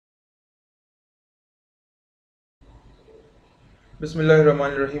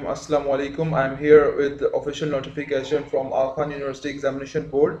Bismillahirrahmanirrahim. Assalamu alaikum. I am here with the official notification from Al Khan University Examination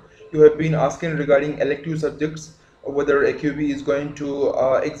Board. You have been asking regarding elective subjects, whether AQB is going to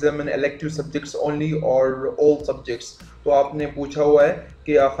examine elective subjects only or all subjects. तो आपने पूछा हुआ है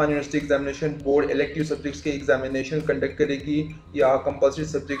कि आल Khan university examination board elective subjects के examination conduct करेगी या compulsory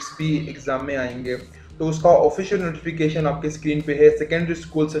subjects भी एग्जाम में आएंगे। तो उसका ऑफिशियल नोटिफिकेशन आपके स्क्रीन पे है। Secondary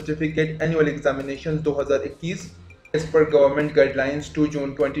school certificate annual examination 2021 as per government guidelines 2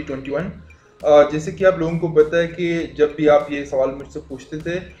 जून 2021। जैसे कि आप लोगों को पता है कि जब भी आप ये सवाल मुझसे पूछते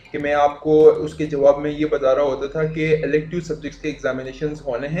थे कि मैं आपको उसके जवाब में ये बता रहा होता था कि इलेक्टिव सब्जेक्ट्स के एग्जामिनेशंस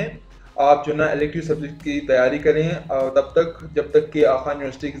होने हैं, आप जो ना इलेक्टिव सब्जेक्ट की तैयारी करें तब तक जब तक कि आल खान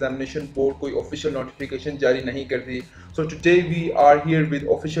यूनिवर्सिटी एग्जामिनेशन बोर्ड कोई ऑफिशियल नोटिफिकेशन जारी नहीं करती। So today we are here with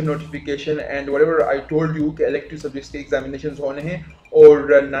official notification and whatever I told you कि इलेक्टिव सब्जेक्ट्स के एग्जामिनेशंस होने हैं और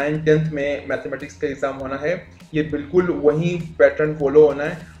 9th-10th में मैथमेटिक्स का एग्जाम होना है, ये बिल्कुल वही पैटर्न फॉलो होना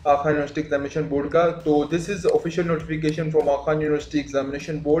है आल खान यूनिवर्सिटी एग्जामिनेशन बोर्ड का। तो this is official notification from all Khan university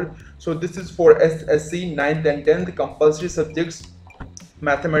examination board. So this is for SSC 9th and 10th compulsory subjects,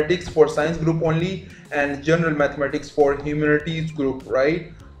 mathematics for science group only and general mathematics for humanities group,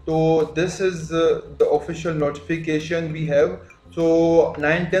 right? So this is the official notification we have. So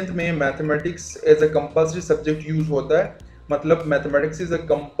 9th-10th में mathematics as a compulsory subject use होता है, मतलब mathematics is a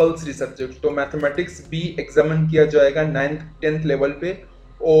compulsory subject, तो mathematics भी examine किया जाएगा 9th-10th level पे।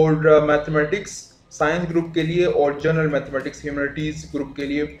 और mathematics साइंस ग्रुप के लिए और जनरल मैथमेटिक्स ह्यूमैनिटीज ग्रुप के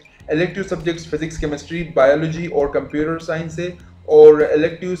लिए elective subjects physics, chemistry, biology और कंप्यूटर साइंस है। और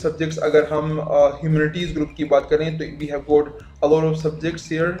इलेक्टिव सब्जेक्ट्स अगर हम ह्यूमैनिटीज ग्रुप की बात करें तो we have got a lot of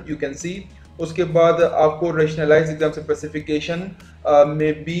subjects here, you can see. उसके बाद आपको रैशनलाइज एग्जाम स्पेसिफिकेशन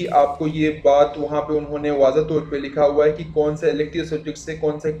में भी आपको ये बात वहाँ पे उन्होंने वाज़ह तौर पे लिखा हुआ है कि कौन से इलेक्टिव सब्जेक्ट्स हैं,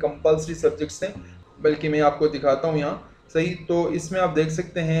 कौन से कंपल्सरी सब्जेक्ट्स हैं। बल्कि मैं आपको दिखाता हूँ यहाँ सही। तो इसमें आप देख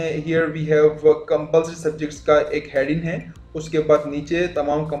सकते हैं here we have compulsory subjects का एक हेडिंग है, उसके बाद नीचे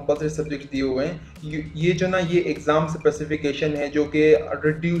तमाम कंपल्सरी सब्जेक्ट्स दिए हुए हैं। ये जो ना ये एग्ज़ाम स्पेसिफिकेशन है जो कि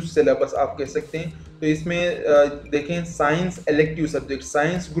रिड्यूस सिलेबस आप कह सकते हैं। तो इसमें देखें science elective subject,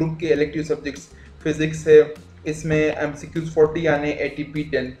 science group के इलेक्टिव सब्जेक्ट्स फिजिक्स है, इसमें MCQs 40 यानी ATP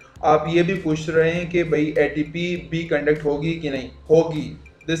 10। आप ये भी पूछ रहे हैं कि भाई ATP भी कंडक्ट होगी कि नहीं होगी।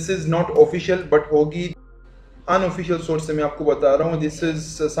 This is not official but होगी। अनऑफिशियल सोर्स से मैं आपको बता रहा हूँ, this is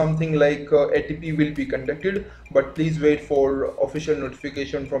something like ATP will be conducted but please wait for official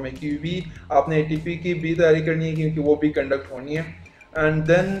notification from AQB। आपने ATP की भी तैयारी करनी है क्योंकि वो भी कंडक्ट होनी है। एंड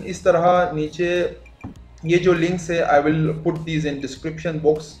देन इस तरह नीचे ये जो लिंक्स है I will put these in description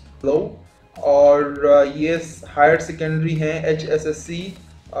box लो। और ये हायर सेकेंडरी हैं HSSC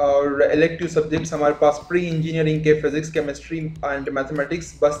और इलेक्टिव सब्जेक्ट्स हमारे पास प्री इंजीनियरिंग के फिजिक्स, केमिस्ट्री एंड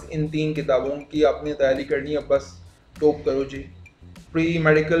मैथमेटिक्स, बस इन 3 किताबों की आपने तैयारी करनी है, बस टॉप करो जी। प्री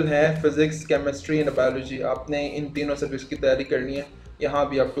मेडिकल है फिजिक्स, केमिस्ट्री एंड बायोलॉजी, आपने इन तीनों सब्जेक्ट्स की तैयारी करनी है। यहाँ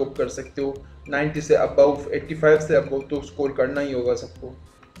भी आप टॉप कर सकते हो, 90 से अबव, 85 से अबव तो स्कोर करना ही होगा सबको,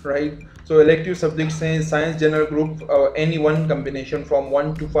 राइट। सो इलेक्टिव सब्जेक्ट्स हैं science general group, any one combination from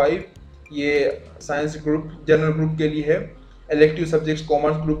 1 to 5, ये साइंस ग्रुप जनरल ग्रुप के लिए है। इलेक्टिव सब्जेक्ट्स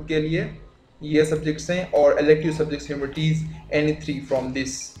कॉमर्स ग्रुप के लिए ये सब्जेक्ट्स हैं और elective subjects humanities any 3 from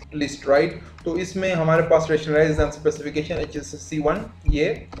this list, right. तो इसमें हमारे पास रैशनलाइज्ड एग्जाम स्पेसिफिकेशन HSSC 1 ये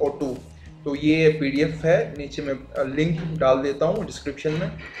और 2, तो ये PDF है, नीचे मैं लिंक डाल देता हूँ डिस्क्रिप्शन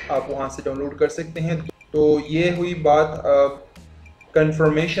में, आप वहाँ से डाउनलोड कर सकते हैं। तो ये हुई बात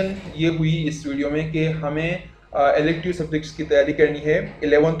कंफर्मेशन ये हुई इस वीडियो में कि हमें इलेक्टिव सब्जेक्ट्स की तैयारी करनी है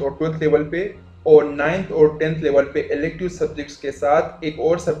 11th और 12th लेवल पे, और 9th और 10th लेवल पे इलेक्टिव सब्जेक्ट्स के साथ एक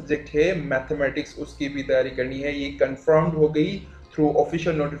और सब्जेक्ट है मैथमेटिक्स, उसकी भी तैयारी करनी है। ये कंफर्म्ड हो गई through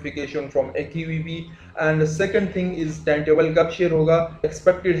official notification from AQB। And second thing is time table कब शेयर होगा,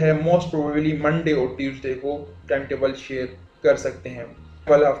 एक्सपेक्टेड है मोस्ट प्रोबेबली मंडे और ट्यूसडे को टाइम टेबल शेयर कर सकते हैं।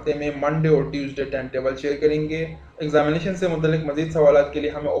 वाले हफ्ते में मंडे और ट्यूसडे टाइम टेबल शेयर करेंगे। एग्जामिनेशन से मुतल्लिक मज़ीद सवालात के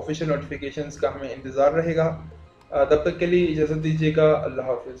लिए हमें ऑफिशियल नोटिफिकेशंस का हमें इंतज़ार रहेगा। तब तक के लिए इजाज़त दीजिएगा, अल्लाह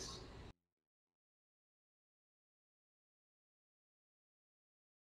हाफिज़।